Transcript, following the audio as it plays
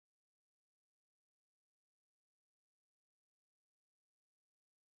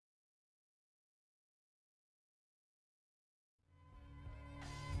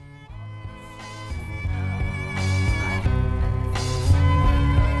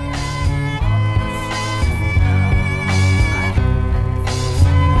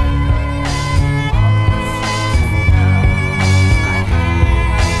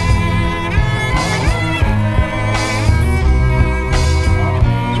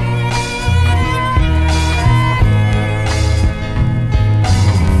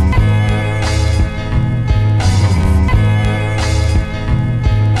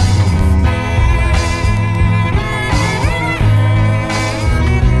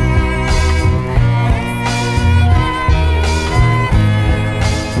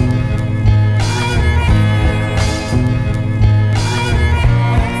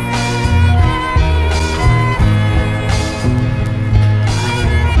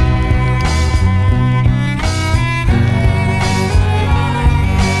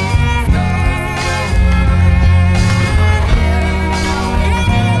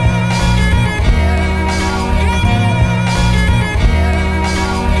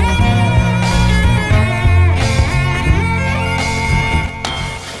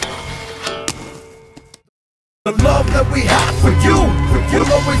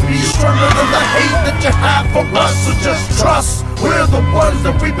be stronger than the hate that you have for us. So just trust, we're the ones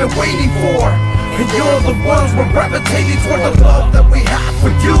that we've been waiting for, and you're the ones we're gravitating toward. The love that we have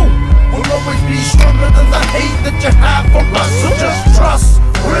for you will always be stronger than the hate that you have for us. So just trust,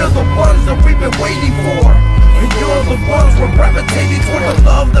 we're the ones that we've been waiting for, and you're the ones we're gravitating toward. The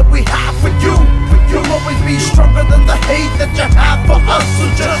love that we have for you, you'll always be stronger than the hate that you have for us. So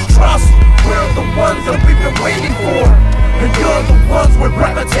just trust, we're the ones that we've been waiting for, and you're the ones we're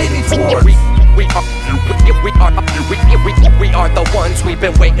gravitating towards. We are the ones we've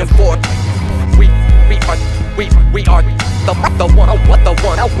been waiting for. We are the ones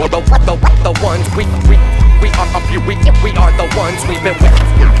we are the ones we've been waiting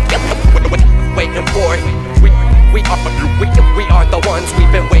for.